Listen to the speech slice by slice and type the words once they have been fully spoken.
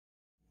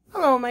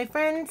Hello my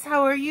friends,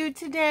 how are you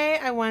today?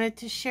 I wanted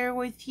to share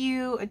with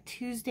you a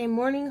Tuesday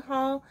morning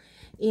haul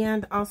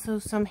and also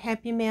some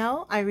happy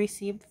mail I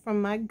received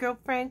from my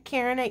girlfriend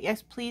Karen at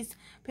Yes Please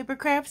Paper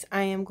Crafts.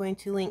 I am going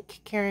to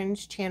link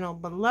Karen's channel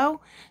below,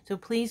 so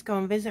please go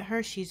and visit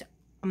her. She's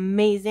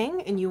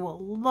amazing and you will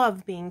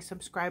love being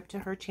subscribed to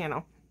her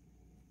channel.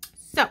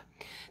 So,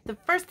 the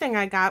first thing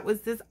I got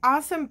was this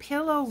awesome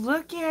pillow.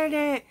 Look at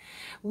it.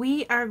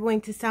 We are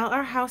going to sell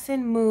our house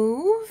and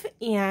move,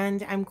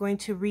 and I'm going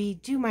to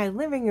redo my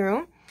living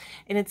room,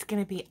 and it's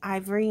going to be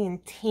ivory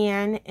and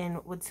tan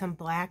and with some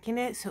black in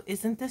it. So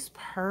isn't this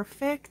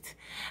perfect?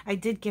 I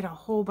did get a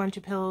whole bunch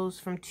of pillows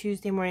from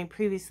Tuesday morning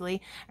previously.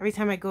 Every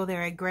time I go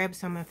there, I grab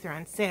some if they're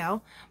on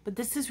sale. But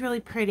this is really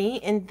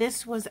pretty, and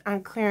this was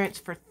on clearance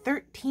for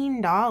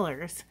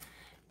 $13.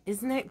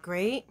 Isn't it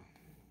great?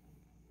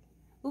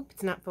 Oop,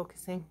 it's not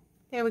focusing.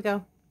 There we go.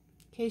 In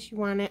case you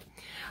want it.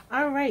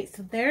 Alright,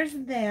 so there's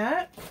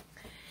that.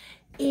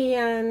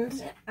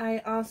 And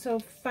I also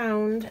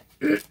found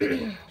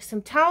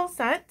some towel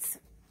sets.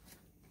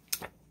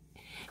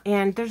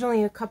 And there's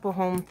only a couple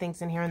home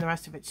things in here, and the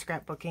rest of it's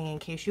scrapbooking, in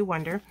case you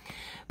wonder.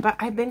 But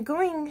I've been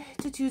going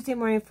to Tuesday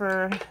morning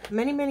for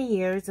many, many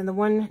years, and the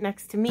one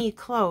next to me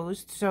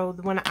closed. So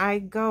when I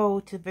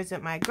go to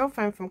visit my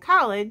girlfriend from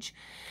college,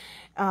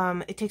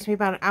 it takes me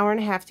about an hour and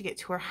a half to get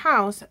to her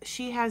house.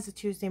 She has a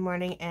Tuesday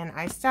morning, and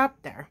I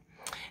stopped there.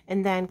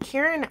 And then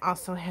Karen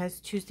also has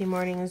Tuesday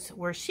mornings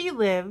where she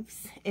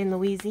lives in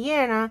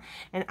Louisiana,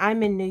 and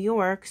I'm in New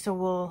York, so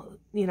we'll,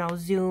 you know,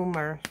 Zoom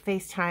or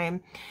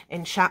FaceTime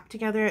and shop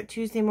together at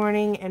Tuesday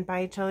morning and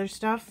buy each other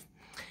stuff.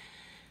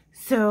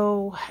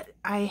 So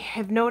I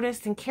have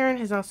noticed, and Karen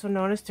has also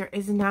noticed, there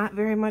is not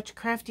very much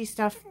crafty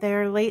stuff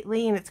there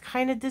lately, and it's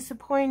kind of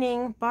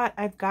disappointing, but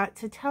I've got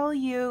to tell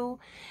you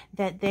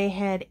that they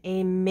had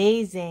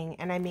amazing,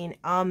 and I mean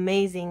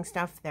amazing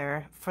stuff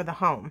there for the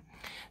home.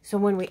 So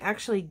when we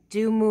actually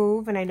do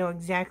move, and I know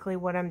exactly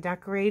what I'm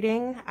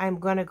decorating, I'm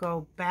going to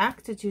go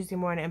back to Tuesday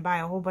morning and buy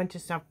a whole bunch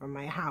of stuff for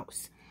my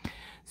house.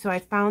 So I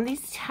found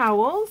these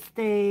towels.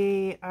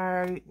 They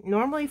are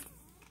normally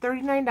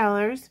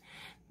 $39.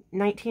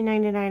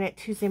 $19.99 at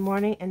Tuesday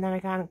morning, and then I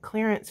got on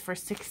clearance for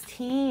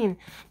 $16.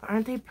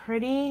 Aren't they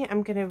pretty?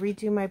 I'm gonna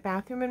redo my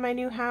bathroom in my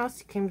new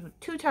house. It comes with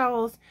 2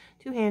 towels,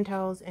 2 hand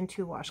towels, and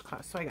 2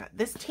 washcloths. So I got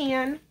this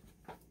tan,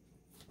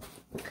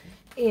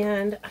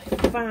 and I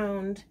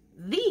found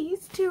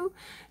these two.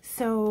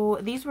 So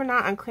these were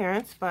not on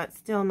clearance, but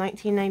still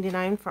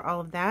 $19.99 for all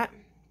of that.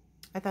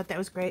 I thought that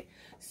was great.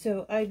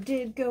 So I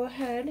did go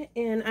ahead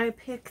and I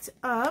picked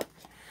up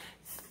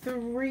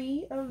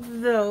 3 of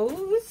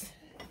those.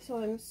 So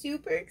I'm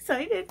super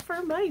excited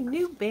for my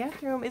new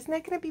bathroom. Isn't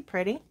that going to be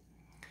pretty?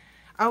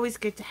 Always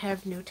good to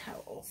have new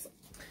towels.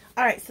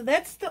 Alright, so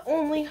that's the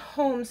only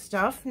home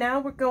stuff. Now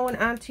we're going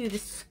on to the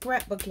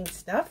scrapbooking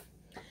stuff.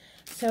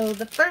 So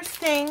the first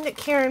thing that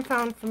Karen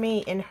found for me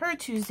in her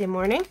Tuesday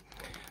morning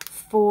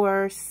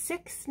for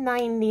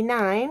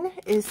 $6.99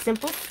 is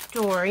Simple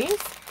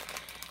Stories.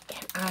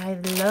 And I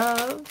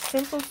love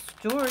Simple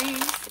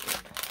Stories.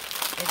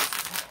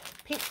 It's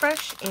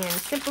Paintbrush and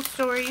Simple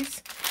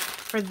Stories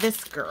for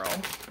this girl,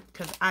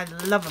 because I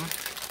love them.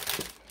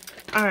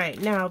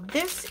 Alright, now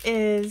this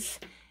is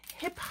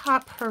Hip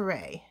Hop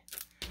Hooray.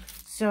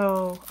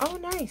 So, oh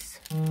nice.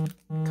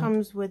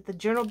 Comes with the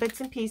journal bits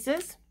and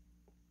pieces.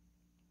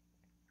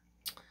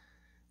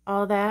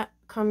 All that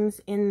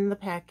comes in the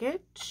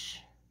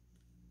package.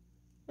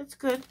 That's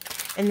good.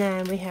 And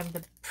then we have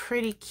the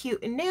pretty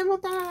cute enamel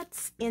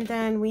dots. And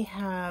then we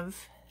have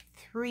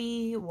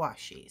 3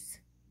 washies.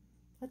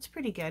 That's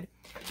pretty good.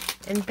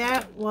 And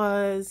that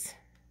was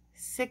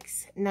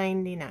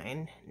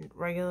 $6.99,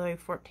 regularly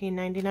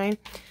 $14.99.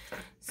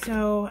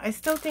 So I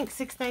still think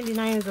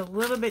 $6.99 is a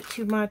little bit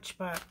too much,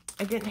 but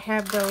I didn't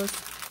have those,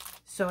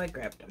 so I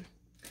grabbed them.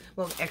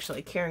 Well,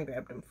 actually, Karen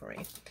grabbed them for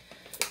me.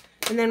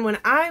 And then when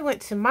I went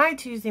to my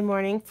Tuesday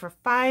morning for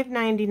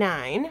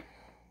 $5.99,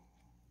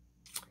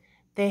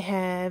 they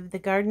have the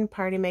Garden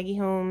Party Maggie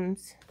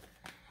Holmes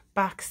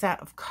box set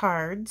of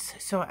cards.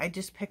 So I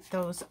just picked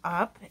those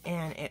up,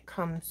 and it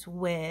comes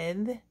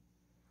with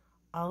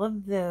all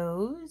of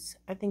those.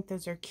 I think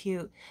those are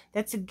cute.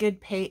 That's a good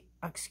a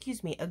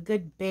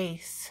good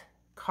base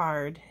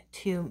card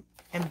to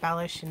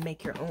embellish and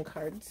make your own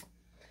cards.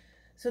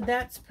 So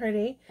that's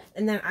pretty.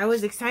 And then I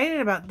was excited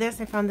about this.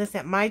 I found this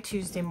at my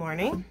Tuesday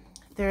morning.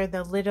 They're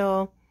the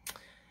little,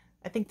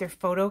 I think they're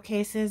photo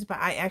cases, but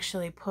I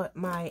actually put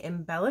my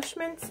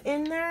embellishments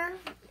in there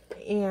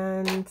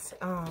and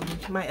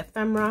my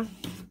ephemera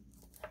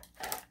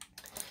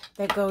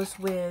that goes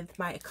with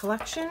my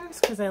collections,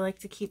 because I like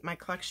to keep my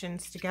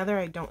collections together.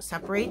 I don't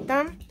separate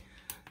them.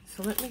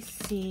 So let me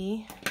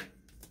see.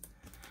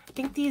 I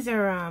think these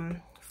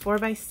are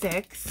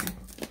 4x6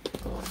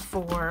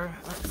 for,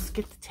 let's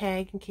get the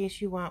tag in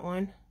case you want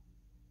one.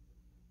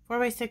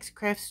 4x6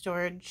 craft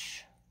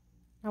storage.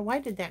 Now why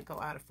did that go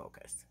out of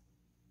focus?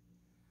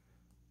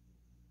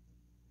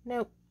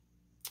 Nope.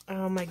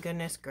 Oh my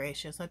goodness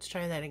gracious. Let's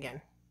try that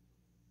again.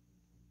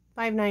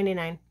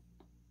 $5.99.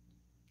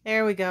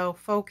 There we go.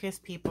 Focus,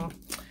 people.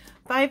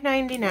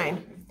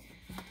 $5.99.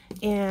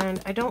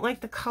 And I don't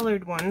like the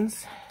colored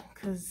ones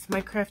because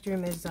my craft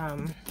room is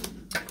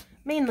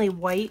mainly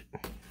white.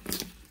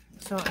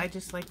 So I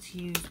just like to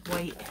use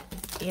white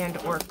and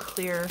or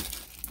clear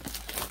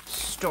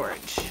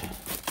storage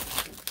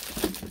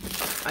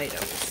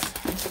items.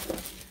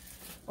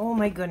 Oh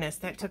my goodness,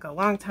 that took a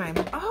long time.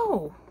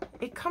 Oh,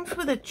 it comes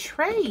with a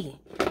tray.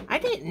 I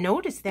didn't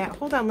notice that.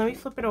 Hold on, let me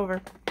flip it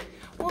over.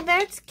 Well,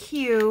 that's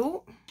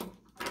cute.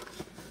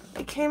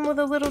 It came with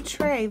a little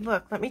tray.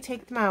 Look, let me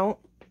take them out.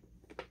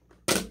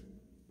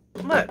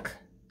 Look.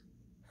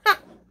 Ha!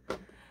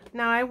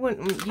 Now, I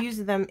wouldn't use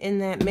them in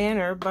that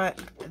manner, but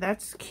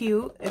that's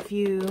cute if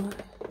you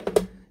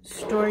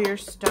store your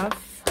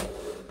stuff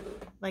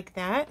like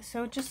that.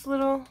 So just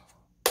little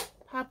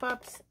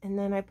pop-ups, and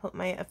then I put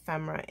my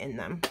ephemera in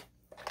them.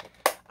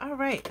 All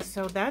right,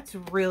 so that's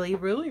really,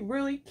 really,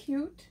 really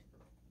cute.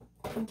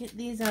 I'll get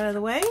these out of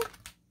the way.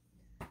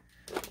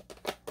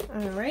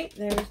 All right,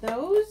 there's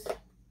those.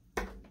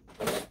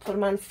 Put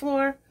them on the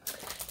floor.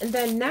 And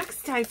then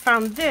next I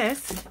found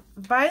this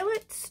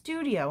Violet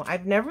Studio.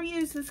 I've never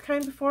used this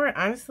kind before.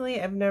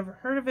 Honestly, I've never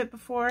heard of it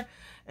before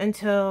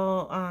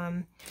until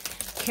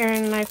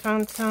Karen and I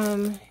found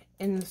some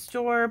in the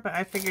store, but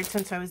I figured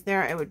since I was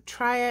there I would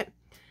try it.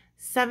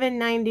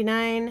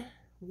 $7.99.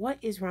 What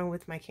is wrong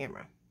with my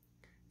camera?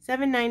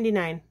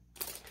 $7.99.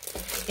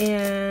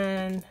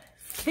 And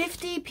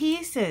 50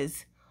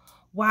 pieces.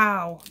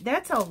 Wow,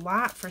 that's a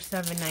lot for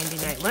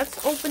 $7.99.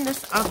 Let's open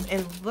this up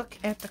and look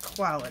at the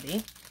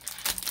quality.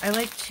 I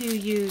like to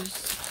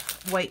use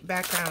white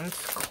backgrounds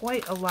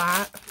quite a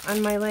lot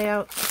on my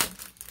layouts.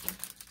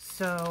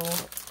 So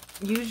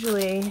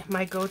usually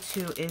my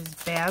go-to is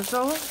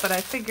basil, but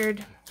I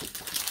figured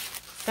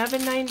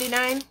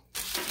 $7.99.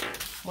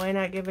 Why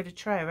not give it a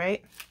try,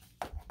 right?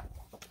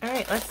 All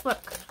right, let's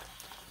look.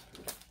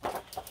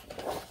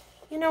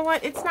 You know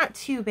what? It's not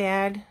too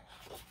bad.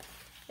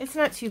 It's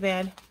not too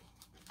bad.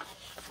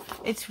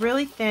 It's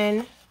really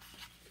thin,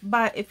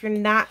 but if you're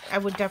not, I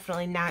would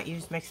definitely not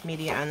use mixed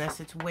media on this.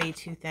 It's way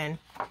too thin.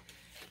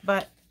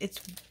 But it's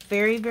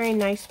very, very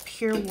nice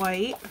pure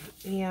white,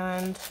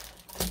 and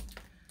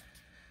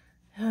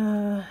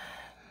I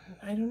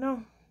don't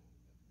know.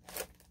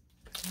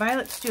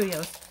 Violet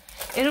Studios.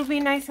 It'll be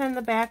nice on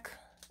the back,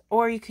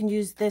 or you can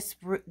use this.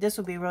 This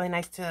would be really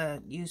nice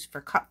to use for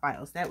cut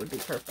files. That would be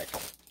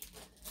perfect.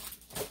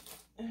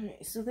 All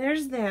right, so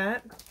there's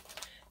that.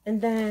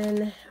 And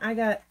then I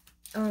got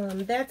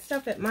that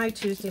stuff at my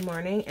Tuesday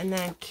morning, and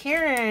then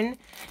Karen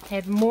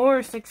had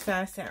more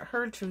success at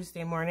her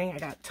Tuesday morning. I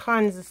got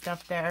tons of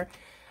stuff there.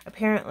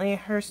 Apparently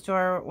her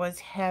store was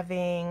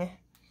having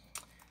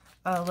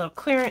a little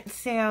clearance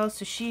sale,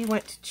 so she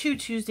went to 2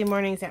 Tuesday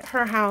mornings at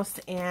her house,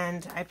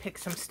 and I picked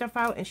some stuff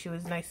out, and she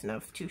was nice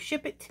enough to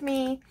ship it to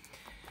me.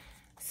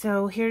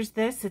 So here's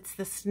this. It's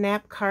the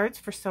snap cards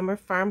for Summer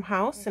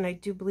Farmhouse, and I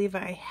do believe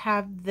I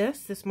have this.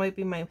 This might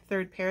be my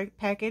third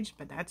package,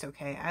 but that's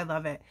okay. I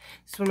love it.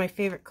 It's one of my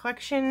favorite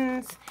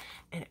collections,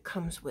 and it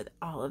comes with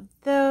all of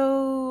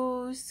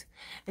those.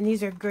 And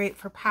these are great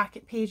for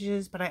pocket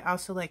pages, but I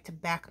also like to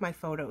back my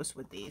photos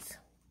with these.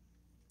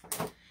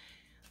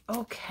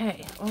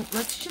 Okay, well,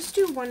 let's just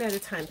do one at a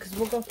time because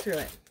we'll go through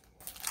it.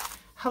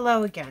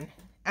 Hello again,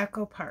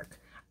 Echo Park.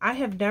 I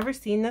have never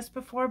seen this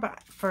before,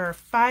 but for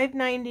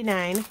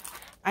 $5.99,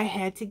 I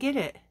had to get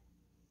it.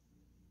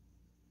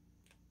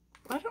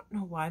 I don't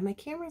know why my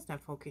camera's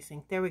not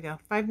focusing. There we go,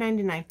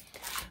 $5.99.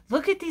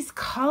 Look at these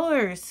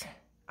colors.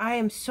 I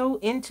am so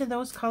into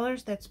those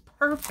colors. That's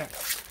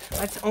perfect.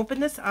 Let's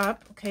open this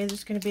up. Okay,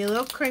 there's going to be a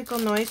little crinkle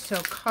noise, so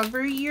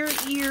cover your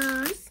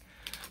ears.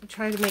 I'll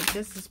try to make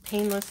this as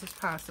painless as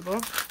possible.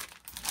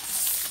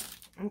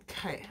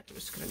 Okay, I'm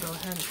just going to go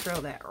ahead and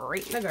throw that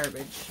right in the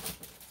garbage,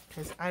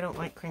 because I don't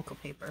like crinkle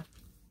paper.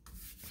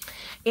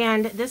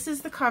 And this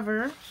is the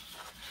cover,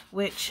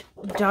 which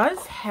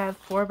does have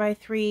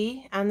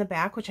 4x3 on the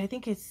back, which I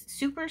think is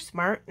super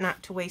smart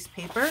not to waste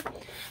paper.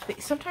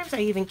 But sometimes I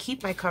even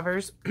keep my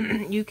covers.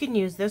 You can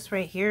use this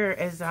right here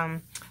as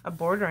a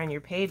border on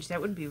your page.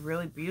 That would be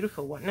really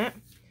beautiful, wouldn't it?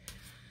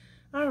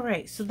 All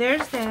right, so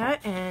there's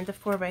that, and the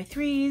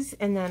 4x3s,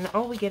 and then,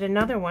 oh, we get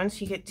another one, so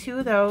you get 2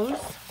 of those,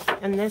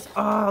 and this,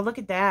 oh, look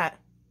at that.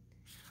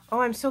 Oh,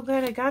 I'm so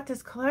glad I got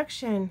this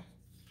collection.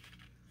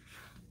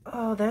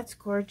 Oh, that's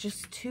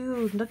gorgeous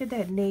too. Look at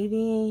that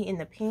navy and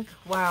the pink.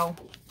 Wow.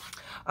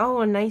 Oh,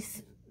 a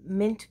nice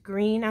mint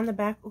green on the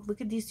back. Oh, look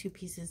at these 2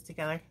 pieces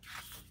together.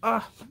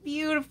 Oh,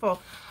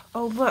 beautiful.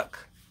 Oh,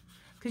 look.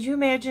 Could you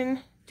imagine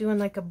doing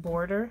like a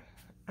border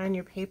on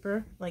your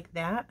paper like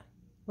that?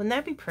 Wouldn't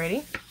that be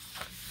pretty?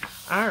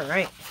 All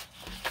right.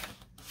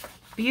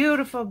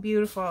 Beautiful,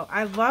 beautiful.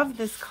 I love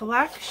this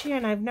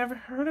collection. I've never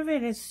heard of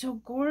it. It's so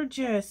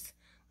gorgeous.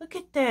 Look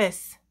at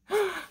this.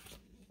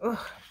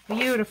 Oh,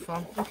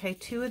 beautiful. Okay,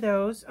 2 of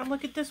those. Oh,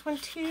 look at this one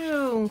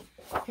too.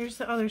 Here's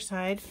the other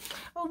side.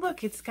 Oh,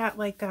 look, it's got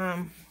like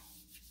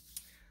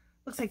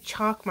looks like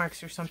chalk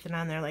marks or something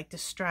on there, like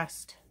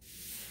distressed.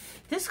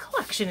 This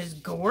collection is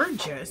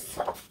gorgeous.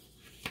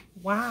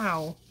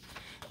 Wow.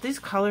 These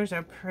colors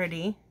are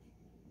pretty.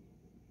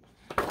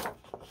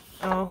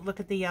 Oh, look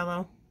at the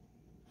yellow.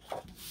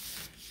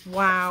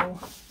 Wow.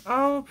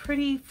 Oh,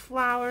 pretty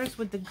flowers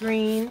with the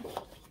green.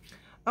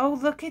 Oh,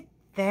 look at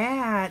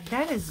that.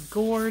 That is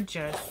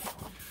gorgeous.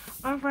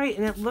 All right,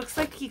 and it looks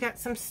like you got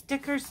some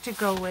stickers to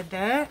go with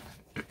it.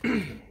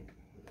 It's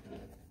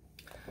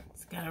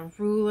got a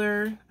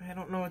ruler. I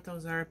don't know what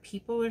those are.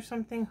 People or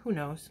something? Who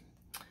knows?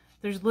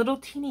 There's little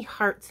teeny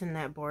hearts in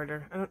that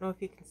border. I don't know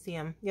if you can see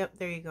them. Yep,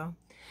 there you go.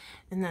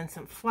 And then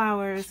some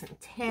flowers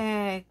and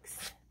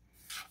tags.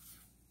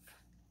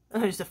 Oh,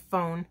 there's a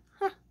phone.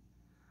 Huh.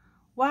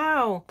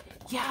 Wow.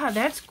 Yeah,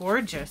 that's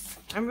gorgeous.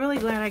 I'm really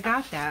glad I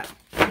got that.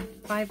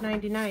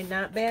 $5.99.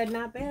 Not bad,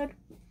 not bad.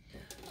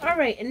 All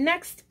right, and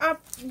next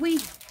up we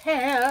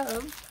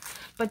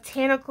have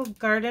Botanical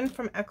Garden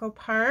from Echo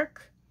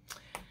Park.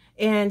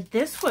 And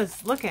this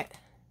was, look at,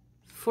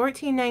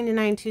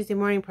 $14.99 Tuesday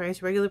morning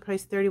price, regular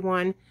price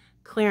 $31,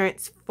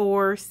 clearance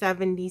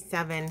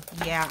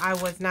 $4.77. Yeah, I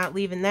was not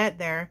leaving that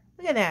there.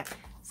 Look at that. It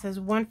says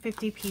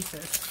 150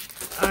 pieces.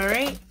 All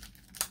right.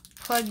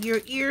 Plug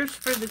your ears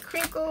for the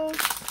crinkles.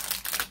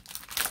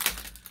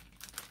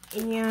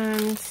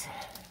 And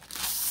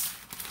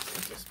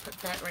just put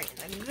that right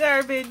in the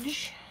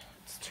garbage.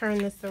 Let's turn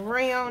this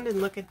around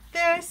and look at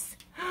this.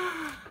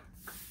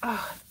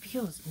 Oh, it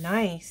feels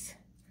nice.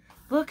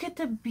 Look at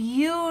the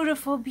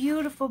beautiful,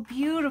 beautiful,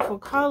 beautiful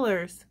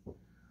colors.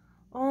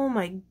 Oh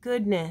my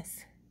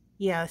goodness.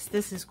 Yes,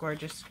 this is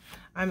gorgeous.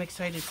 I'm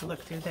excited to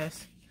look through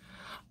this.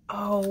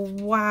 Oh,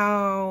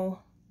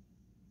 wow.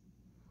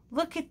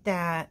 Look at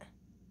that.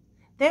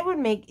 That would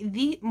make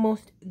the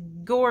most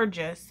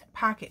gorgeous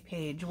pocket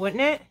page,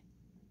 wouldn't it?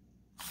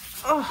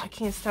 Oh, I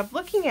can't stop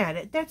looking at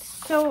it. That's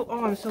so,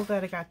 oh, I'm so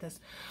glad I got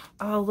this.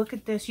 Oh, look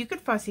at this. You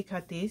could fussy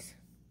cut these.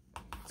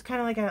 It's kind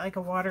of like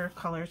a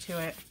watercolor to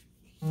it.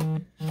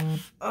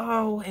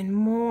 Oh, and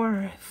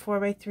more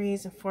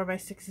 4x3s and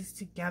 4x6s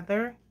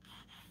together.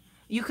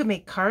 You could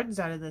make cards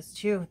out of this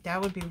too.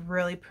 That would be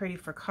really pretty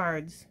for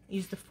cards.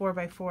 Use the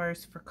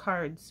 4x4s for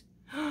cards.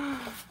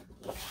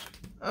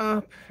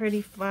 Oh,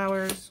 pretty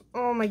flowers.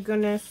 Oh my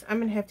goodness. I'm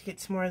going to have to get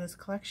some more of this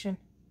collection.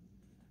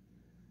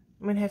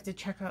 I'm going to have to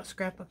check out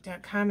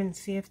scrapbook.com and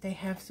see if they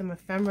have some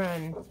ephemera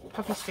and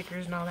puffy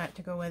stickers and all that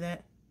to go with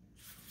it.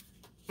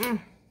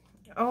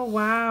 Oh,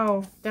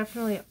 wow.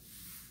 Definitely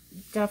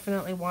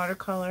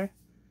watercolor.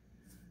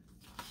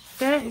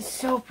 That is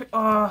so pretty.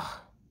 Oh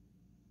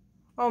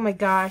my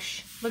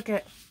gosh. Look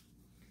at,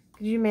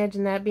 could you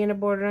imagine that being a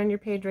border on your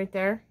page right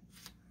there?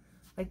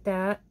 Like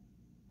that.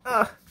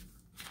 Ugh.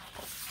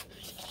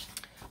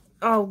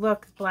 Oh,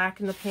 look, black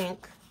and the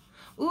pink.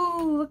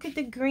 Ooh, look at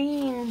the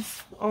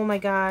greens. Oh my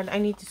god, I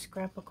need to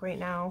scrapbook right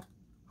now.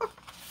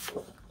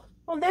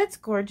 Oh, that's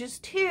gorgeous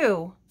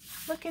too.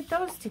 Look at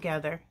those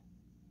together.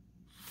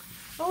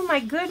 Oh my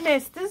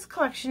goodness, this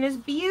collection is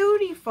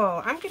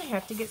beautiful. I'm going to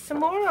have to get some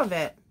more of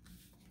it.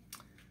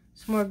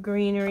 Some more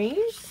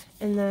greeneries.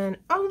 And then,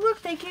 oh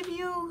look, they give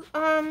you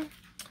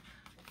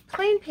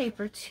plain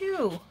paper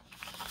too.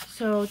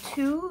 So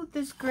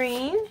this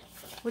green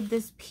with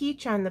this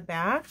peach on the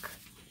back.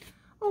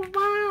 Oh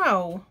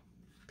wow.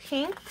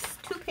 Pinks,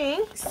 2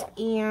 pinks,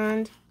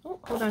 and, oh,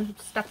 hold on, I'm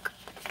stuck.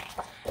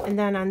 And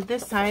then on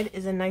this side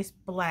is a nice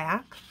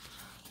black.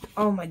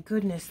 Oh my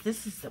goodness,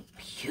 this is a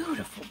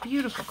beautiful,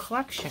 beautiful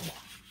collection.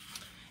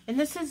 And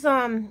this is,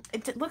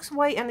 it looks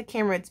white on the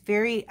camera. It's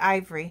very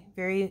ivory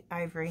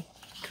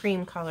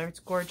cream color. It's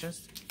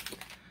gorgeous.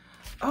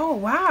 Oh,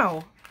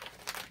 wow.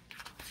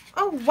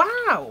 Oh,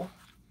 wow.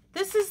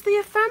 This is the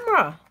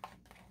ephemera.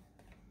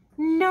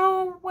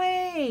 No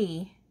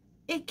way.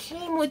 It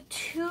came with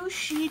 2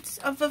 sheets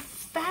of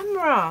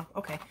ephemera.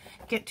 Okay,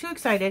 get too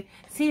excited.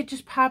 See, it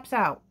just pops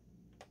out.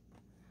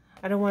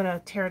 I don't want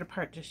to tear it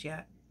apart just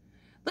yet.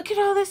 Look at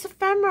all this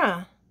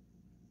ephemera.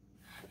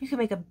 You can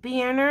make a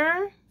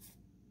banner.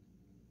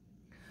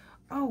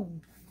 Oh,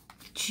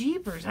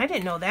 jeepers. I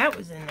didn't know that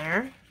was in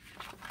there.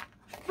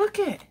 Look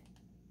at.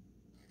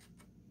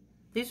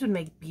 These would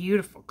make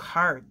beautiful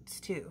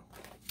cards, too.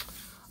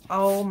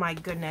 Oh, my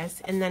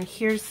goodness. And then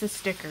here's the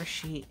sticker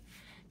sheet.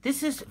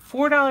 This is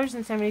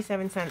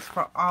 $4.77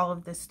 for all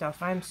of this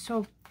stuff. I'm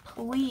so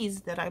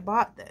pleased that I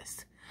bought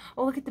this.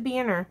 Oh, look at the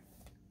banner.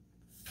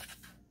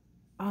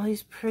 All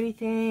these pretty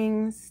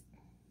things.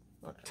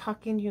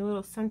 Tuck in your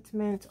little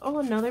sentiments. Oh,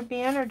 another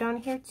banner down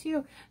here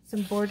too.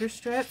 Some border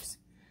strips.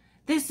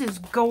 This is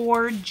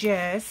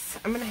gorgeous.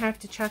 I'm going to have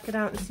to check it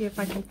out and see if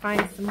I can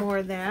find some more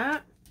of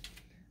that.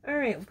 All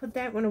right, we'll put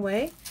that one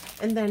away.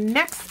 And then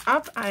next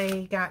up,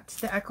 I got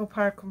the Echo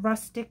Park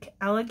Rustic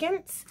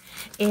Elegance.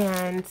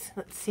 And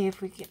let's see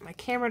if we can get my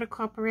camera to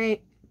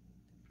cooperate.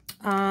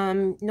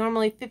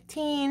 Normally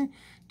 $15.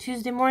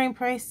 Tuesday morning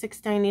price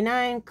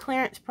 $6.99.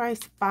 Clearance price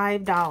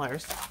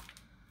 $5.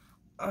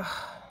 Ugh.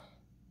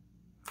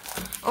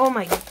 Oh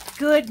my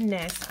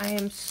goodness, I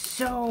am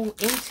so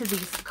into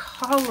these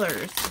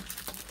colors.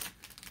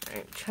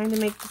 Alright, trying to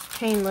make this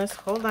painless.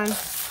 Hold on.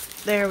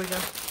 There we go.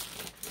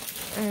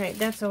 Alright,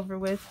 that's over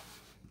with.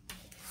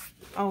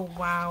 Oh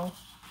wow.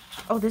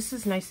 Oh, this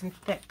is nice and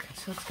thick,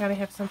 so it's got to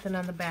have something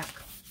on the back.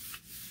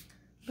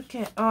 Look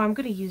at, oh, I'm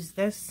going to use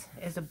this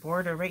as a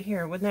border right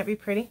here. Wouldn't that be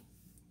pretty?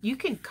 You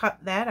can cut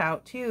that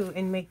out too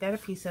and make that a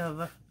piece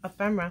of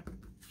ephemera.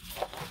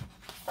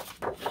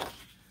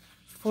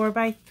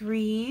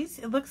 4x3s.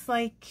 It looks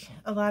like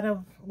a lot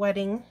of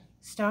wedding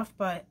stuff,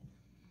 but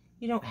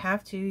you don't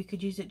have to. You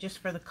could use it just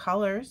for the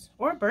colors,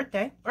 or a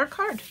birthday, or a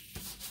card.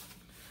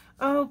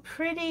 Oh,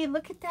 pretty.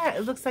 Look at that.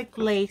 It looks like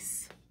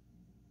lace.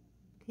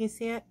 Can you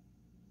see it?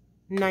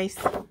 Nice.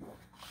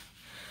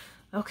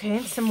 Okay,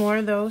 and some more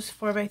of those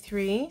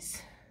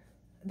 4x3s.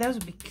 Those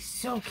would be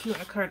so cute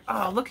on a card.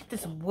 Oh, look at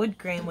this wood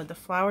grain with the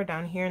flower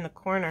down here in the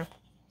corner.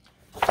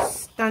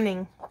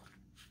 Stunning.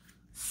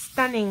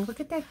 Stunning. Look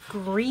at that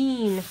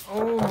green.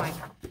 Oh my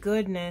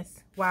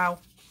goodness. Wow.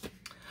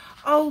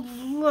 Oh,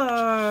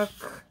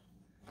 look.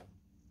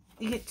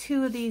 You get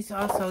 2 of these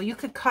also. You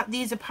could cut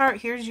these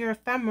apart. Here's your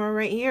ephemera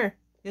right here.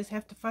 You just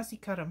have to fussy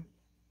cut them.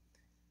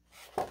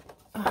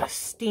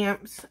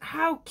 Stamps.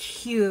 How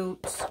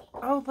cute.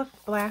 Oh, look,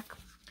 black.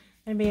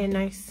 That'd be a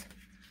nice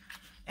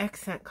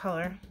accent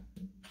color.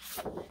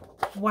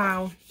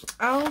 Wow.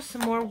 Oh,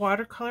 some more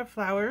watercolor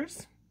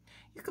flowers.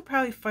 You could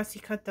probably fussy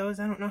cut those.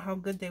 I don't know how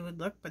good they would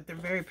look, but they're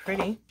very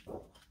pretty.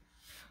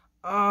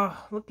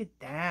 Oh, look at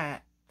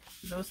that.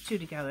 Those two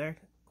together.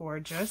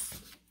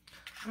 Gorgeous.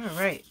 All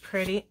right,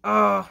 pretty.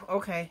 Oh,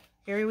 okay.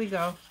 Here we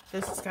go.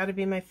 This has got to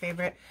be my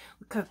favorite.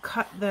 We could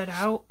cut that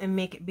out and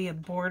make it be a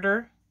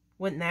border.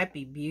 Wouldn't that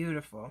be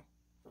beautiful?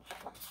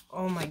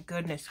 Oh my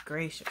goodness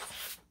gracious.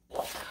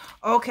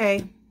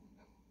 Okay.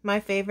 My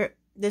favorite.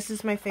 This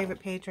is my favorite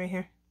page right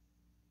here.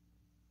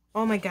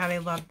 Oh my god, I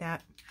love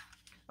that.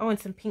 Oh, and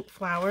some pink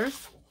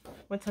flowers.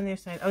 What's on the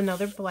other side? Oh no,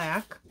 they're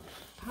black.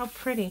 How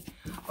pretty.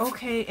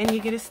 Okay, and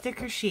you get a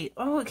sticker sheet.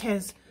 Oh, it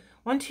has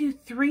 1, 2,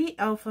 3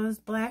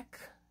 alphas, black,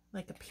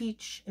 like a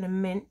peach and a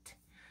mint.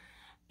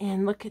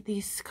 And look at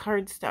these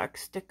cardstock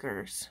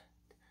stickers.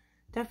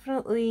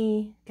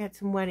 Definitely got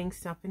some wedding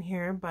stuff in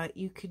here, but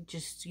you could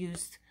just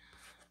use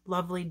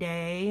Lovely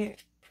Day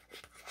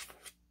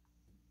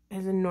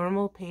as a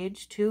normal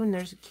page too. And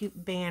there's a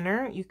cute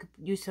banner. You could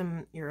use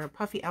your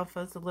puffy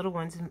alphas, the little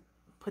ones, and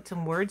put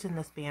some words in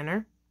this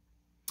banner.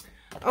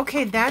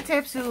 Okay, that's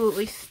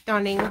absolutely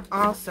stunning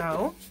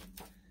also.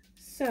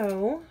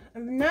 So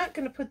I'm not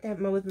going to put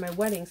that with my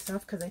wedding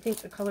stuff because I think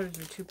the colors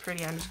are too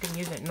pretty. I'm just going to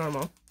use it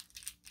normal.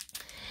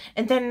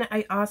 And then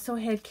I also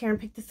had Karen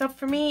pick this up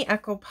for me,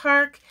 Echo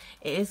Park.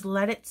 It is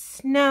Let It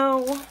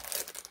Snow.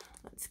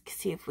 Let's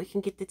see if we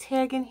can get the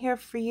tag in here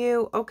for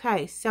you.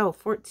 Okay, so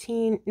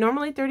 14,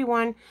 normally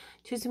 31,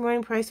 Tuesday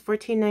morning price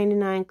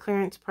 $14.99,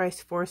 clearance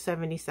price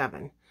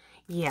 $4.77.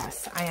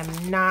 Yes, I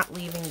am not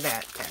leaving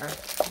that there.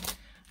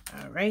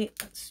 All right,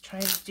 let's try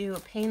to do a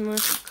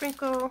painless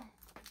crinkle.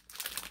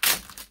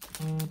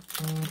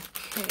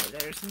 Okay,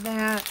 there's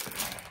that.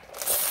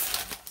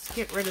 Let's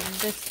get rid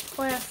of this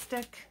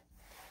plastic.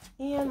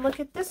 And look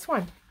at this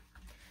one.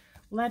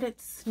 Let It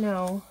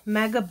Snow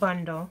Mega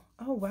Bundle.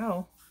 Oh,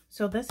 wow.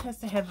 So this has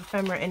to have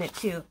ephemera in it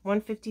too.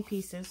 150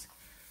 pieces.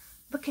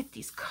 Look at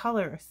these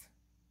colors.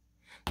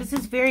 This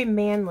is very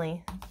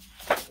manly.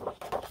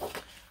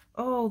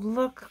 Oh,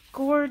 look.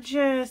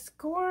 Gorgeous.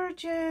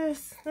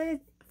 Gorgeous. Let me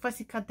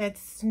fussy cut that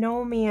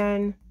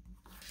snowman.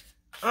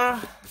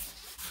 Ah,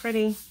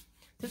 pretty.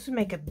 This would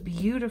make a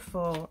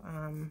beautiful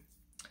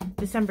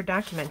December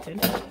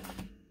documented.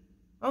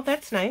 Oh,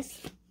 that's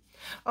nice.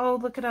 Oh,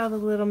 look at all the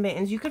little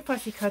mittens. You could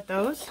fussy cut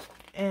those.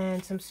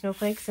 And some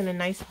snowflakes in a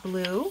nice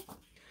blue.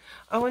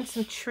 Oh, and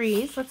some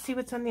trees. Let's see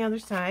what's on the other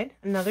side.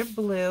 Another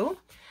blue.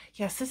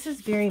 Yes, this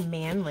is very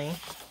manly.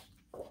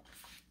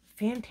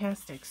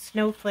 Fantastic.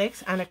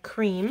 Snowflakes on a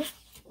cream.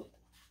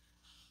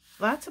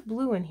 Lots of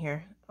blue in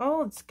here.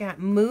 Oh, it's got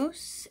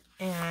moose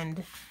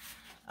and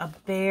a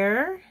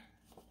bear.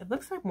 It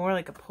looks like more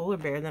like a polar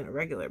bear than a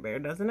regular bear,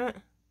 doesn't it?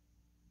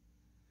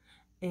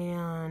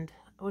 And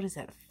what is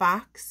that? A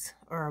fox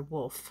or a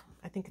wolf?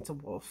 I think it's a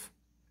wolf.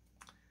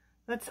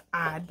 That's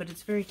odd, but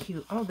it's very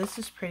cute. Oh, this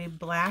is pretty.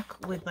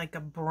 Black with like a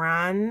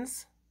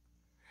bronze.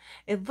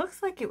 It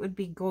looks like it would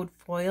be gold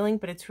foiling,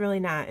 but it's really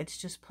not. It's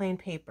just plain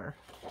paper.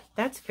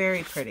 That's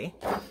very pretty.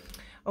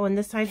 Oh, and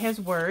this side has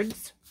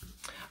words.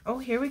 Oh,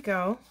 here we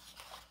go.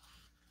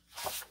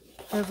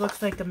 It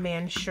looks like a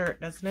man's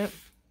shirt, doesn't it?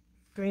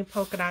 Green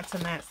polka dots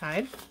on that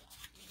side.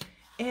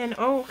 And,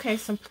 oh, okay,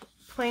 some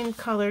plain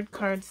colored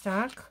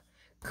cardstock.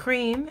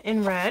 Cream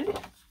and red.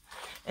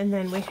 And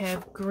then we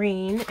have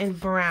green and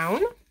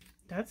brown.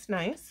 That's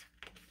nice.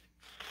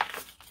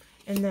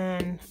 And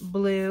then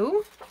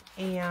blue.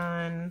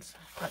 And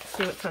let's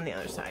see what's on the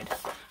other side.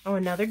 Oh,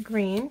 another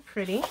green.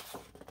 Pretty.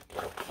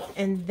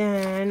 And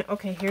then,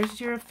 okay, here's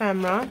your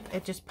ephemera.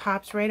 It just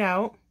pops right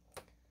out.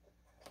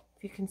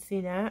 If you can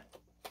see that.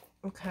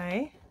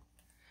 Okay.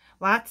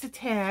 Lots of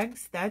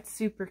tags. That's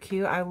super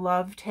cute. I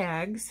love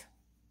tags.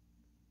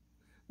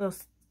 Little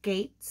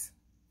skates.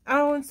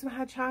 Oh, and some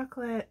hot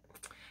chocolate.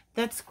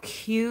 That's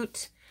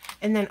cute.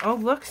 And then, oh,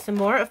 look, some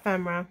more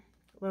ephemera.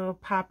 Little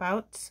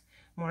pop-outs.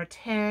 More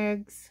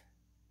tags.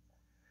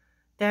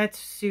 That's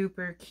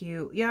super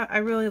cute. Yeah, I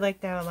really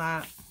like that a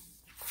lot.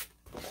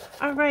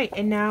 All right,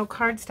 and now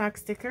cardstock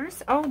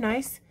stickers. Oh,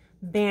 nice.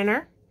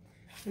 Banner.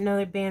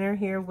 Another banner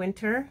here,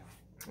 winter.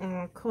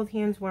 Cold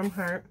hands, warm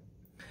heart.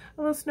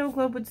 A little snow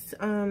globe with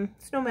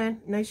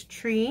snowman. Nice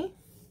tree.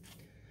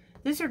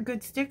 These are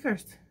good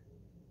stickers.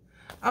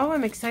 Oh,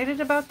 I'm excited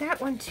about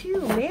that one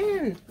too.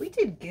 Man, we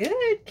did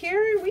good,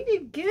 Karen. We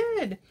did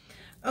good.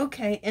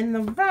 Okay, and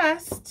the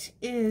rest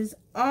is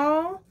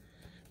all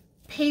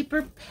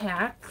paper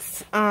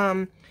packs.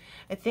 I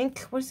think,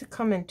 what does it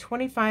come in?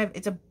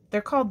 25.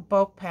 They're called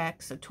bulk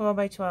packs, so 12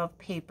 by 12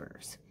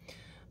 papers.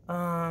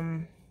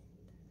 I'm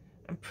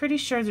pretty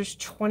sure there's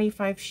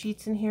 25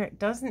 sheets in here. It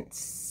doesn't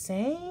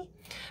say,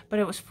 but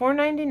it was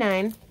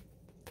 $4.99,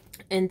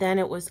 and then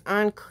it was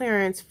on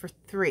clearance for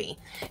 $3.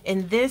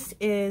 And this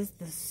is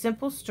the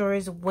Simple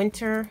Stories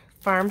Winter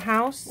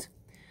Farmhouse,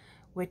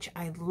 which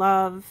I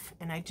love,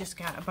 and I just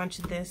got a bunch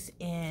of this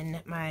in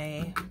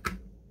my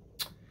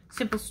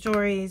Simple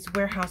Stories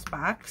warehouse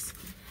box.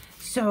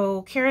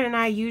 So Karen and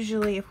I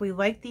usually, if we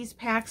like these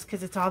packs,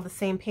 because it's all the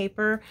same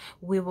paper,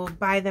 we will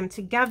buy them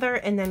together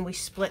and then we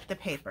split the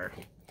paper.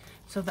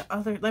 So the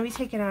other, let me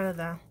take it out of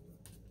the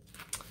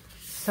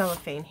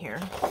cellophane here.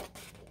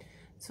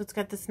 So it's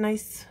got this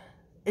nice,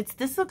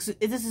 this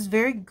is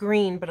very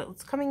green, but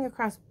it's coming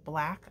across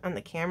black on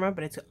the camera,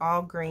 but it's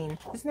all green.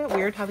 Isn't that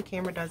weird how the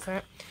camera does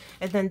that?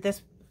 And then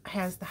this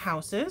has the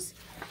houses.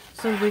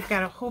 So we've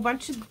got a whole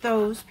bunch of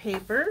those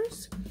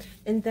papers.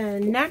 And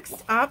then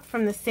next up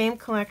from the same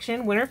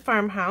collection, Winter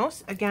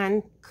Farmhouse.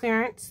 Again,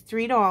 clearance,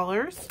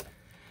 $3.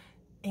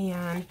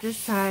 And this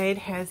side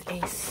has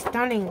a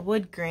stunning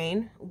wood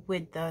grain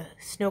with the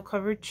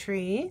snow-covered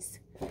trees.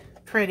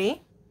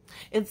 Pretty.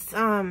 It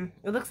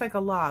looks like a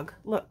log.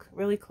 Look,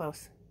 really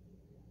close.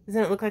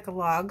 Doesn't it look like a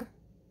log?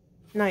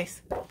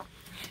 Nice.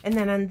 And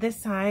then on this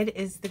side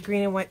is the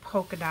green and white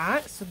polka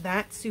dot. So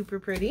that's super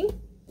pretty.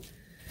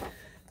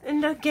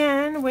 And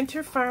again,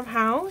 Winter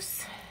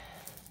Farmhouse.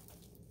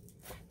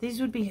 These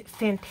would be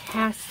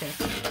fantastic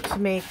to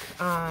make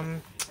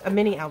a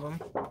mini album.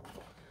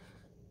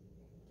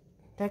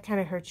 That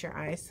kind of hurts your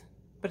eyes,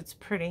 but it's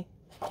pretty.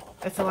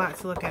 It's a lot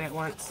to look at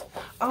once.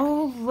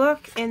 Oh,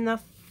 look, in the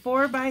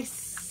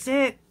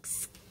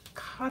 4x6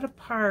 cut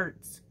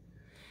aparts.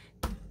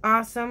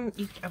 Awesome.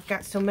 I've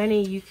got so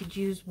many. You could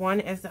use one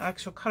as the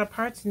actual cut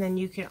aparts, and then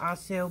you can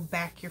also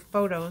back your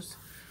photos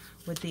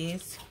with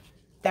these.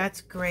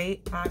 That's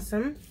great.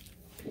 Awesome.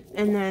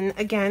 And then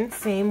again,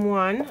 same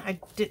one. I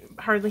didn't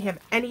hardly have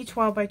any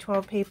 12 by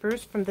 12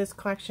 papers from this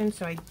collection,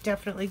 so I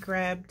definitely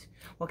grabbed,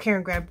 well,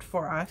 Karen grabbed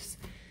for us,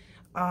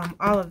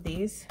 all of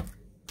these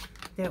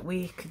that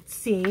we could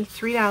see.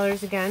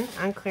 $3 again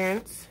on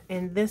clearance.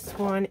 And this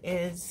one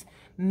is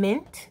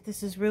mint.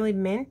 This is really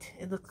mint.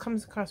 It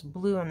comes across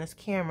blue on this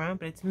camera,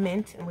 but it's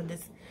mint, and with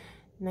this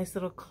nice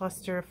little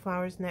cluster of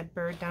flowers and that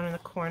bird down in the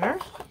corner.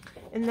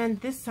 And then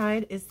this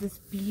side is this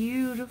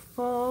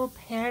beautiful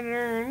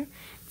pattern.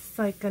 It's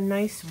like a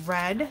nice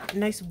red,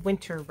 nice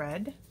winter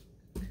red.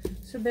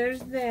 So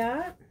there's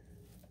that.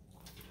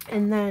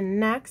 And then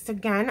next,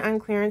 again, on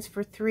clearance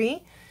for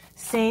 $3,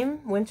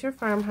 same Winter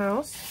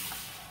Farmhouse.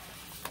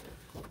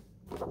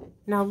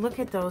 Now look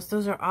at those.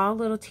 Those are all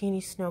little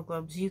teeny snow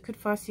globes. You could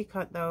fussy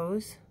cut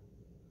those.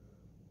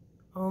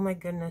 Oh my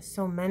goodness,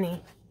 so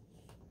many.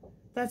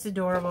 That's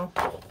adorable.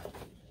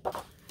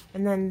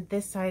 And then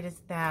this side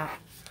is that.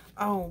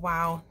 Oh,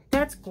 wow.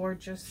 That's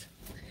gorgeous.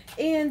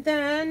 And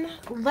then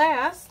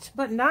last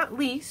but not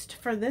least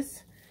for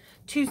this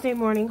Tuesday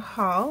morning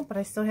haul, but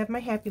I still have my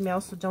Happy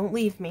Mail, so don't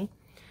leave me.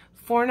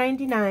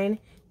 $4.99.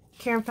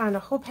 Karen found a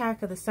whole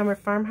pack of the Summer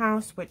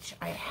Farmhouse, which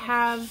I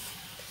have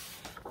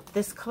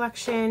this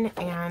collection,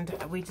 and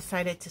we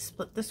decided to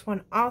split this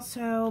one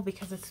also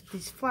because it's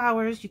these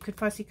flowers. You could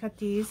fussy cut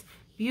these.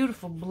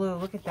 Beautiful blue.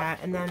 Look at that.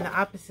 And then the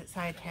opposite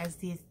side has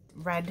these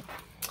red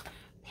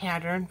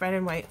pattern, red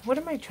and white. What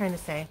am I trying to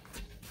say?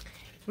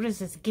 What is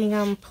this?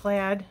 Gingham,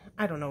 plaid?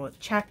 I don't know what.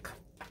 Check.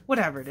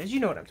 Whatever it is. You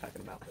know what I'm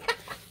talking about.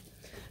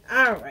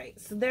 Alright,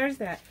 so there's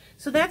that.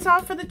 So that's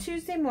all for the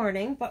Tuesday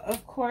morning. But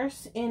of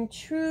course, in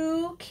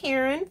true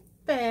Karen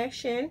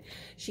fashion,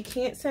 she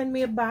can't send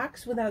me a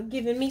box without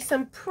giving me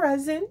some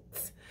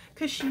presents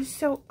because she's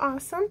so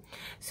awesome.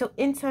 So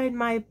inside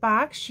my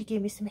box, she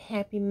gave me some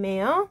Happy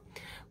Mail.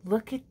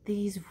 Look at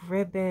these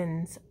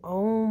ribbons.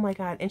 Oh my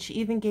god. And she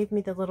even gave me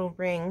the little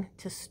ring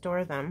to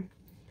store them.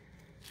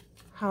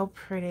 How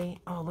pretty.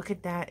 Oh, look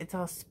at that. It's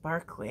all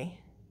sparkly.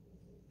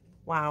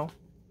 Wow.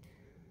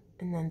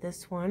 And then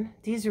this one.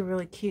 These are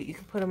really cute. You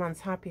can put them on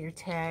top of your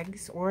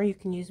tags, or you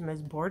can use them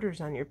as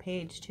borders on your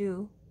page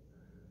too.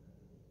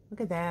 Look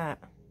at that.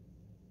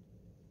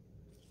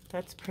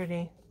 That's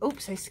pretty.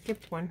 Oops, I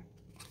skipped one.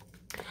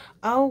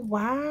 Oh,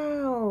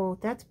 wow.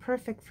 That's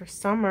perfect for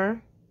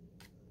summer.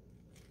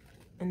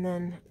 And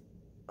then,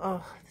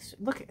 oh,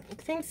 look,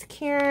 thanks,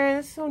 Karen.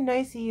 It's so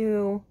nice of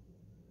you.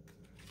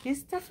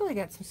 These definitely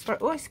got some spark.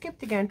 Oh, I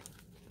skipped again.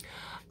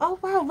 Oh,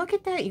 wow, look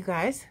at that, you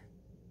guys.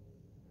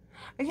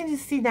 I can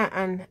just see that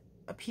on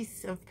a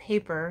piece of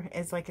paper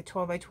as like a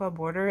 12 by 12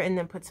 border and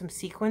then put some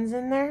sequins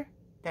in there.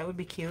 That would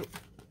be cute.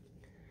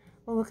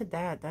 Oh, look at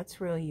that. That's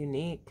really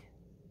unique.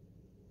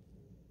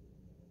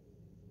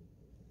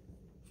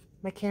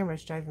 My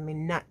camera's driving me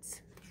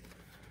nuts.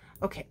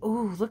 Okay.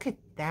 Oh, look at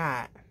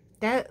that.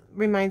 That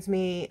reminds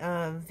me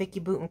of Vicky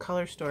Booten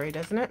Color Story,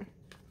 doesn't it?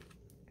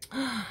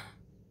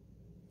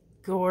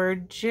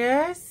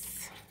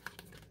 Gorgeous.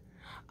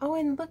 Oh,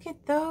 and look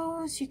at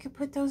those. You could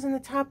put those on the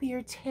top of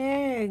your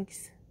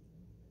tags.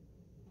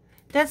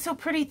 That's so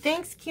pretty.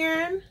 Thanks,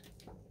 Karen.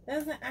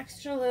 That's an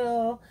extra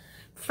little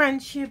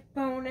friendship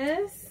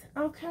bonus.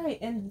 Okay,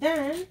 and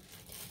then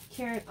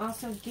Karen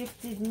also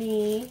gifted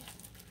me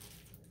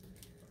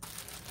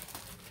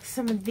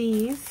some of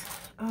these.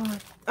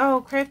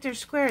 Oh, Crafter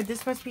Squared.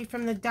 This must be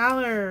from the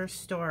dollar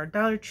store,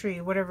 Dollar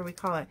Tree, whatever we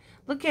call it.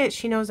 Look at,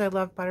 she knows I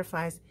love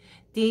butterflies.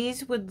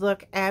 These would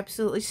look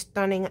absolutely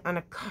stunning on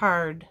a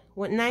card,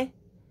 wouldn't they?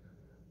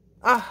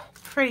 Oh,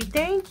 pretty.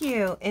 Thank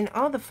you. And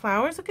all the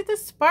flowers. Look at the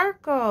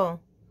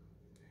sparkle.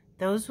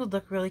 Those would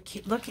look really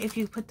cute. Look, if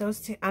you put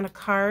those on a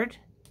card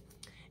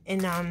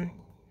and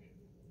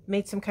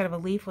made some kind of a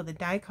leaf with a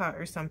die cut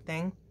or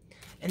something,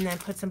 and then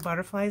put some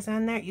butterflies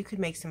on there, you could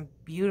make some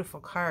beautiful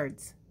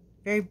cards.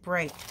 Very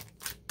bright.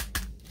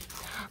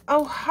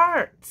 Oh,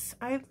 hearts.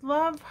 I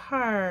love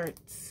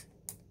hearts.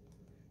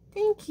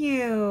 Thank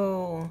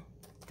you.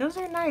 Those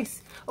are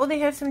nice. Oh, they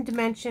have some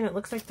dimension. It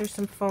looks like there's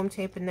some foam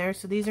tape in there.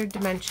 So these are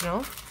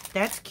dimensional.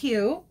 That's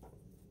cute.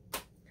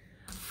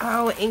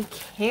 Oh, and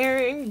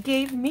Karen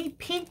gave me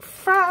Pink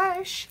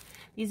Fresh.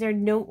 These are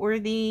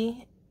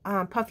noteworthy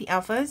puffy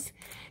alphas.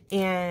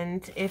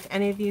 And if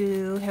any of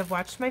you have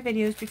watched my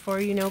videos before,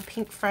 you know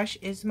Pink Fresh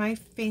is my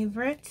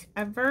favorite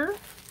ever.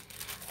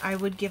 I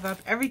would give up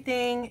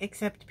everything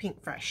except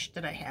Pink Fresh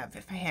that I have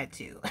if I had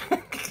to.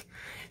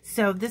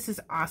 So this is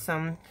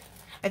awesome.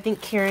 I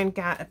think Karen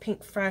got a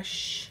Pink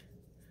Fresh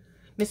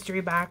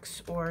mystery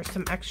box or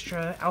some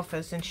extra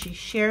alphas, and she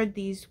shared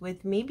these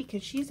with me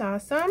because she's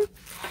awesome.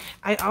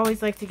 I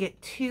always like to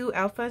get 2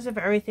 alphas of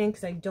everything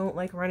because I don't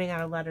like running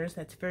out of letters.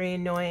 That's very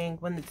annoying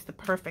when it's the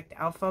perfect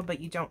alpha but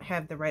you don't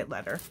have the right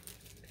letter.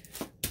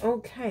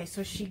 Okay,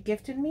 so she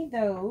gifted me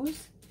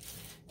those,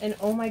 and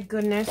oh my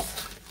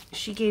goodness,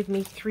 she gave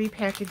me 3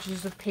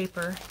 packages of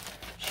paper.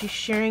 She's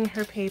sharing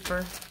her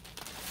paper.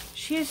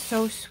 She is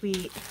so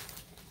sweet.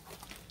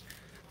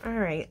 All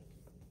right.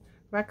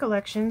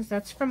 Recollections.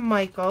 That's from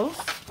Michael's.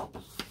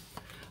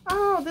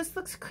 Oh, this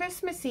looks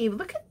Christmassy.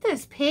 Look at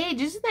this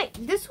page. Isn't that...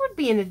 This would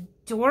be an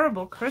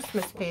adorable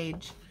Christmas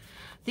page.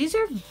 These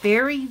are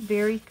very,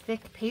 very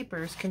thick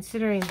papers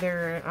considering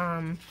they're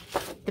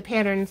the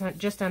patterns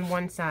just on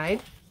one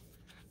side.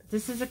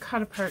 This is a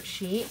cut-apart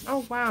sheet.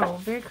 Oh, wow.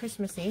 Very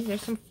Christmassy.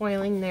 There's some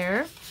foiling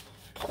there.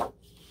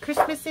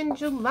 Christmas in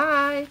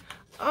July.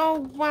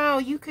 Oh, wow.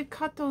 You could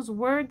cut those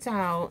words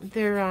out.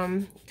 They're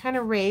kind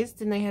of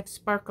raised, and they have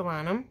sparkle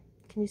on them.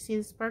 Can you see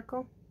the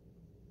sparkle?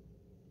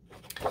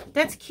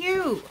 That's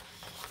cute.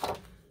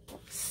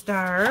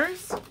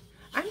 Stars.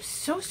 I'm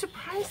so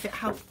surprised at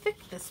how thick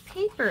this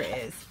paper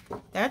is.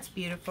 That's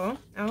beautiful.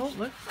 Oh,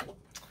 look.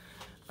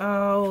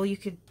 Oh, you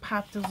could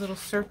pop those little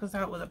circles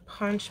out with a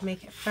punch,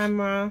 make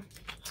ephemera.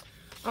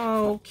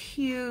 Oh,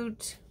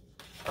 cute.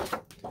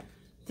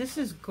 This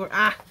is gorgeous.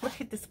 Ah,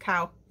 look at this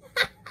cow.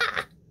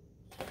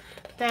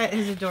 That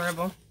is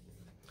adorable.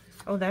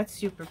 Oh, that's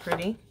super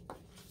pretty.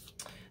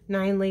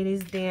 9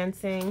 ladies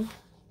dancing.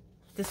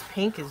 This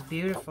pink is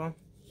beautiful.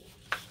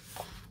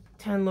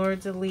 10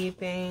 lords a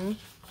leaping.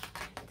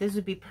 This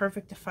would be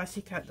perfect to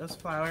fussy cut those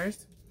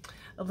flowers.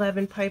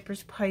 11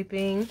 pipers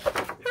piping.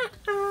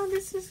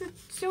 This is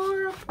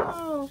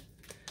adorable.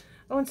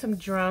 Oh, and some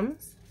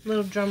drums.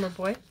 Little drummer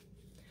boy.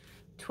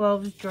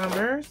 12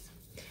 drummers.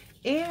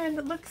 And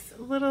it looks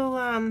little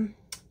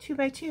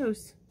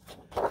 2x2s.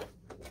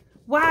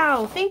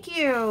 Wow, thank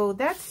you.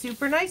 That's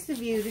super nice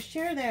of you to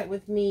share that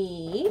with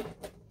me.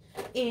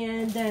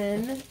 And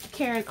then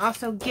Karen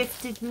also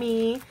gifted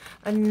me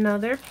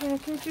another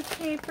package of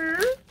paper.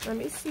 Let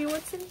me see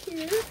what's in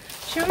here.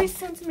 She always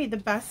sends me the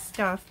best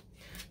stuff.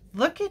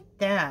 Look at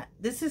that.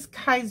 This is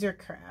Kaiser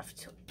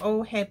Craft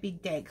Oh Happy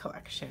Day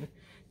collection.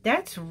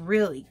 That's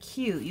really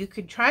cute. You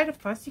could try to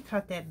fussy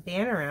cut that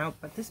banner out,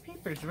 but this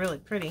paper is really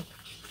pretty.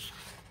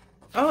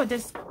 Oh,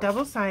 this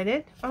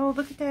double-sided. Oh,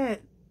 look at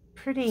that.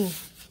 Pretty.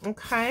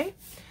 Okay.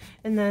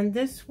 And then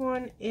this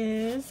one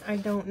is, I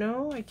don't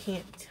know. I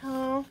can't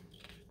tell.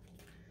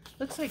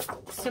 Looks like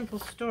Simple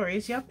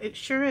Stories. Yep, it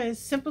sure is.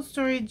 Simple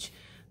Storage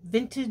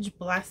Vintage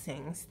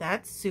Blessings.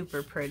 That's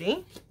super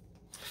pretty.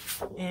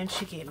 And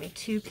she gave me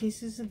 2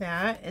 pieces of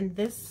that. And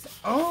this,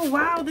 oh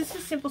wow, this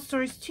is Simple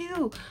Stories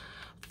too.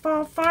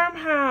 Fall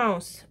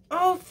Farmhouse.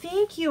 Oh,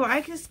 thank you.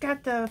 I just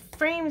got the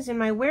frames in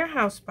my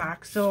warehouse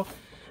box. So,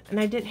 and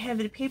I didn't have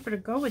the paper to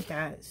go with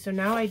that. So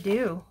now I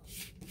do.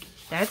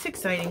 That's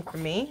exciting for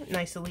me.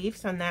 Nice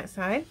leaves on that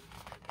side.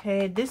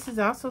 Okay, this is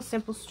also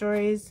Simple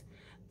Stories.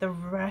 The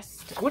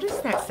rest, what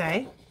does that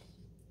say?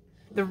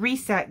 The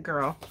Reset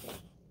Girl.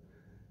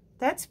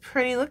 That's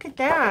pretty. Look at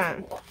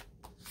that.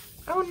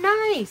 Oh,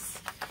 nice.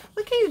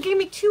 Look at you, gave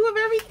me 2 of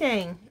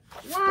everything.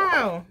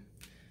 Wow.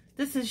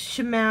 This is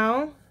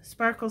Chamel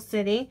Sparkle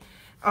City.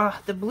 Oh,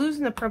 the blues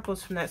and the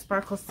purples from that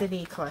Sparkle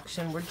City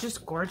collection were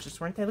just gorgeous,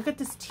 weren't they? Look at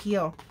this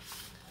teal.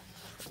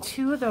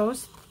 2 of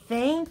those.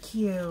 Thank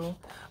you.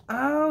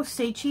 Oh,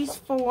 say cheese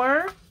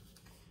 4.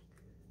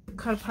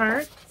 Cut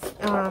apart.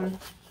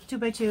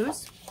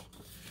 2x2s.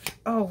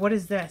 Oh, what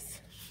is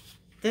this?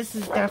 This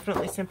is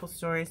definitely Simple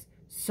Stories.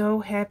 So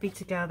happy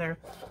together.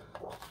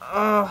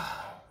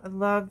 Oh, I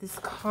love this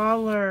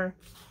color.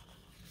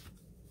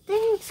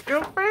 Thanks,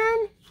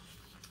 girlfriend.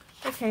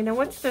 Okay, now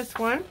what's this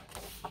one?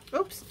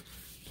 Oops.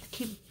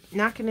 Keep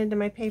knocking into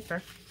my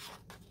paper.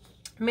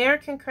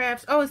 American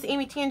Crafts. Oh, it's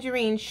Amy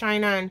Tangerine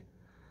Shine On.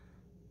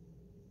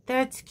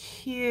 That's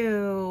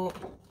cute.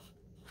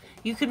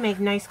 You could make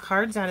nice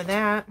cards out of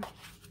that.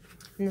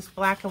 In this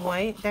black and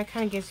white. That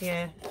kind of gives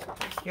you...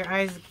 Your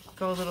eyes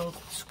go a little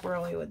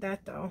squirrely with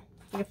that, though.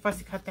 You can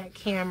fussy cut that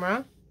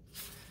camera.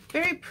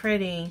 Very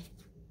pretty.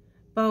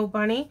 Bow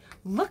Bunny.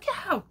 Look at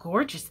how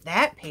gorgeous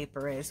that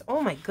paper is.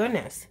 Oh, my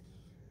goodness.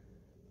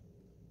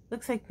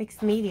 Looks like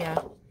mixed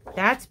media.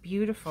 That's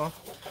beautiful.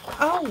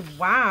 Oh,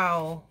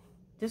 wow.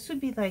 This would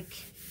be like...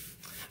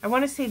 I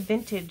want to say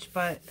vintage,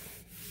 but...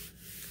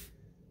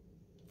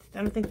 I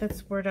don't think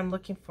that's the word I'm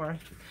looking for.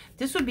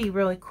 This would be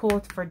really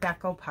cool for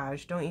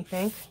decoupage, don't you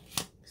think?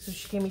 So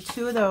she gave me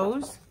 2 of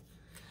those.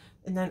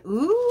 And then,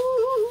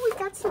 ooh, we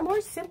got some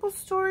more Simple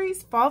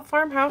Stories. Fall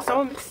Farmhouse.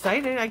 Oh, I'm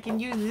excited. I can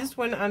use this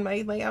one on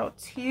my layout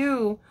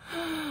too.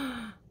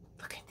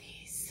 Look at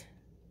these.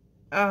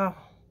 Oh.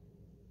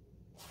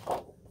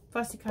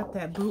 Fussy cut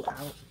that boot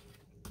out.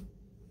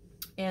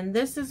 And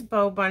this is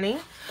Bow Bunny.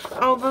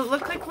 Oh, they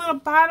look like little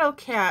bottle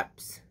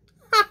caps.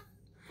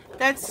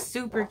 That's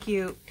super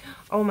cute.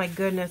 Oh my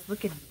goodness,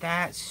 look at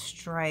that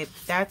stripe.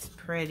 That's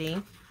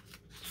pretty.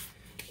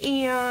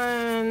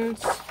 And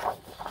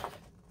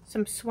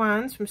some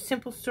swans from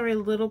Simple Story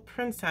Little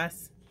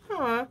Princess.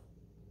 Aw,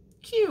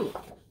 cute.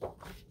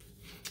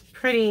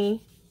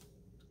 Pretty.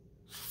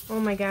 Oh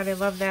my god, I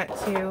love that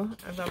too.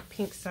 I love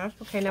pink stuff.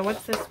 Okay, now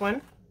what's this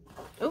one?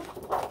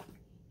 Oh,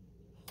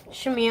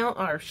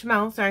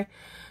 Chamel, sorry.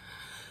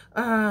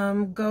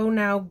 Go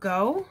Now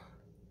Go.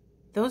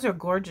 Those are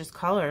gorgeous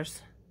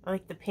colors. I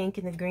like the pink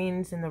and the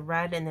greens and the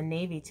red and the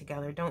navy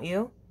together, don't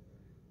you?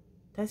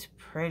 That's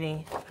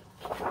pretty.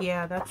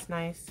 Yeah, that's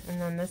nice.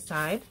 And then this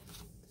side.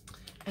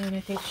 And I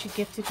think she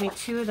gifted me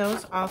 2 of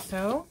those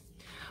also.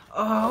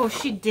 Oh,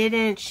 she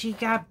didn't. She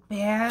got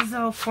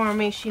basil for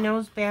me. She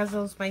knows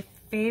basil's my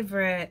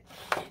favorite.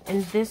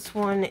 And this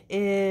one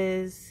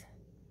is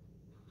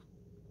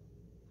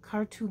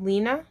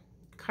Cartulina,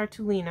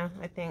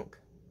 I think.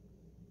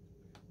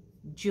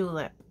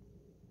 Julep.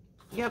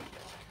 Yep.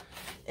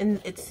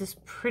 And it's this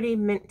pretty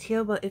mint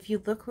teal, but if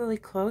you look really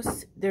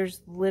close,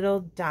 there's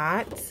little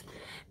dots.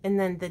 And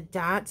then the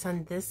dots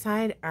on this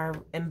side are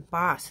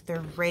embossed.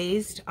 They're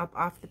raised up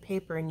off the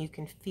paper and you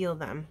can feel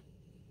them.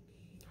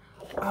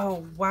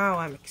 Oh, wow.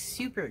 I'm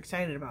super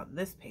excited about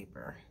this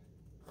paper.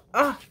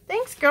 Oh,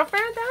 thanks,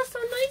 girlfriend. That was so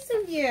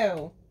nice of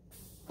you.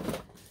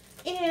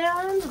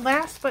 And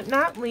last but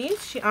not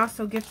least, she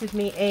also gifted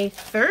me a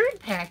 3rd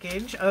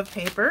package of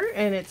paper.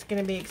 And it's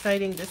going to be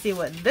exciting to see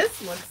what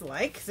this looks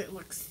like, because it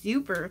looks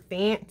super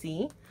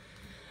fancy.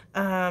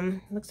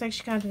 Looks like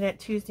she got it at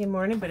Tuesday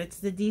morning, but it's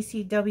the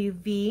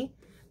DCWV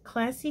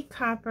Classy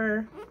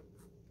Copper,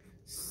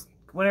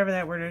 whatever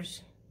that word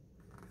is.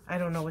 I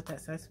don't know what that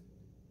says.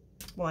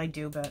 Well, I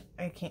do, but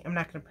I'm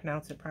not going to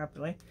pronounce it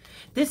properly.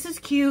 This is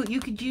cute.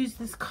 You could use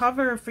this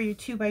cover for your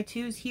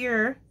 2x2s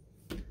here.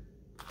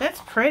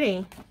 That's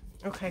pretty.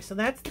 Okay, so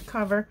that's the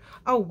cover.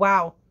 Oh,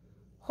 wow.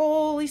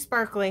 Holy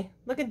sparkly.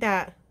 Look at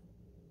that.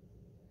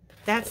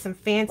 That's some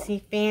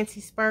fancy,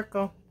 fancy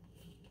sparkle.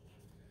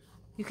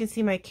 You can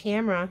see my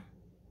camera.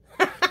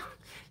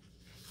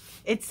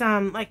 It's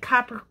like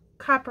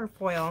copper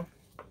foil.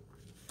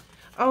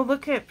 Oh,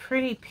 look at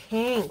pretty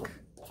pink.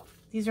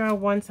 These are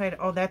on one side.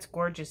 Oh, that's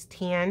gorgeous.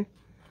 Tan.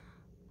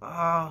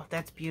 Oh,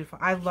 that's beautiful.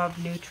 I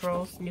love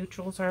neutrals.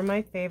 Neutrals are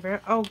my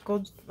favorite. Oh,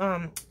 gold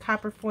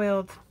copper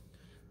foiled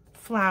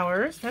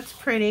flowers. That's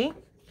pretty.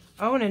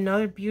 Oh, and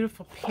another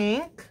beautiful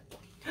pink.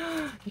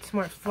 And some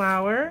more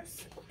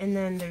flowers. And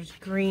then there's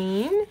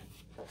green.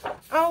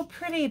 Oh,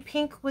 pretty.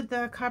 Pink with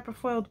the copper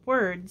foiled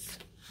words.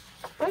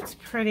 That's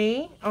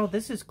pretty. Oh,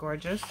 this is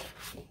gorgeous.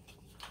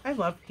 I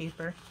love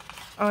paper.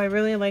 Oh, I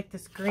really like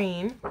this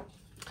green.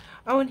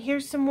 Oh, and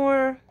here's some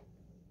more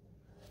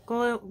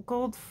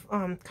gold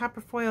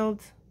copper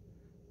foiled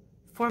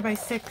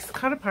 4x6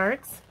 cut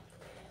aparts.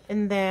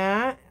 And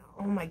that,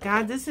 oh my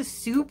god, this is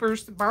super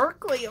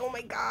sparkly. Oh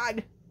my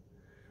god.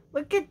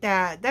 Look at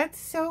that. That's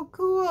so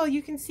cool.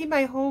 You can see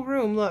my whole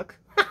room. Look.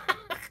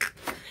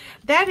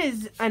 That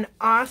is an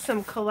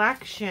awesome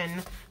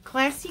collection.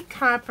 Classy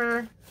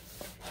copper.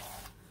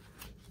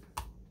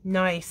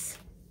 Nice.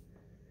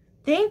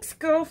 Thanks,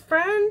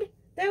 girlfriend.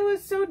 That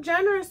was so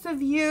generous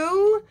of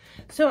you.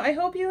 So I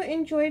hope you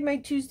enjoyed my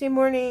Tuesday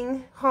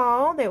morning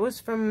haul. That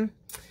was from,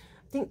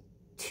 I think,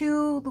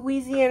 2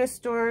 Louisiana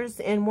stores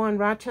and 1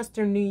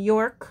 Rochester, New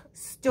York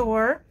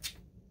store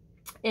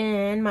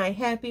in my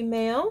Happy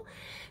Mail.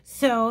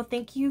 So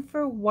thank you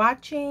for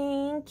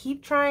watching.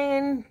 Keep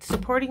trying,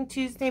 supporting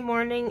Tuesday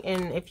Morning.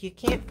 And if you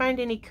can't find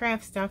any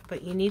craft stuff,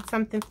 but you need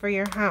something for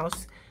your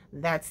house,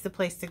 that's the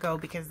place to go,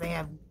 because they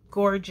have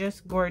gorgeous,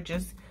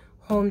 gorgeous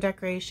home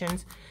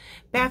decorations,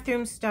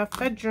 bathroom stuff,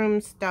 bedroom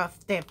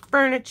stuff. They have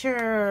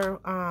furniture,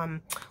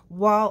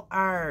 wall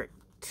art,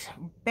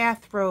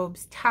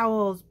 bathrobes,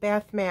 towels,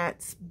 bath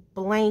mats,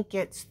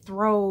 blankets,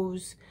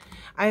 throws.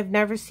 I've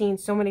never seen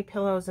so many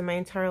pillows in my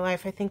entire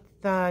life. I think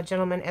the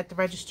gentleman at the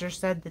register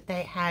said that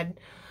they had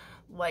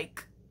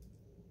like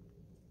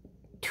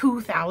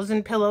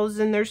 2,000 pillows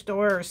in their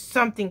store or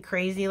something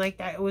crazy like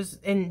that. It was,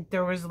 and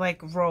there was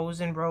like rows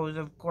and rows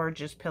of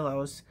gorgeous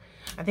pillows.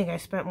 I think I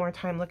spent more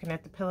time looking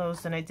at the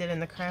pillows than I did in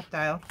the craft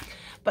aisle.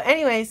 But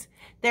anyways,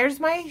 there's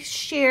my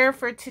share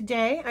for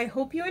today. I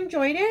hope you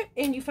enjoyed it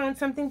and you found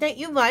something that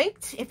you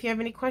liked. If you have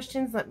any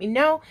questions, let me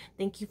know.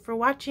 Thank you for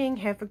watching.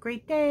 Have a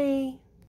great day.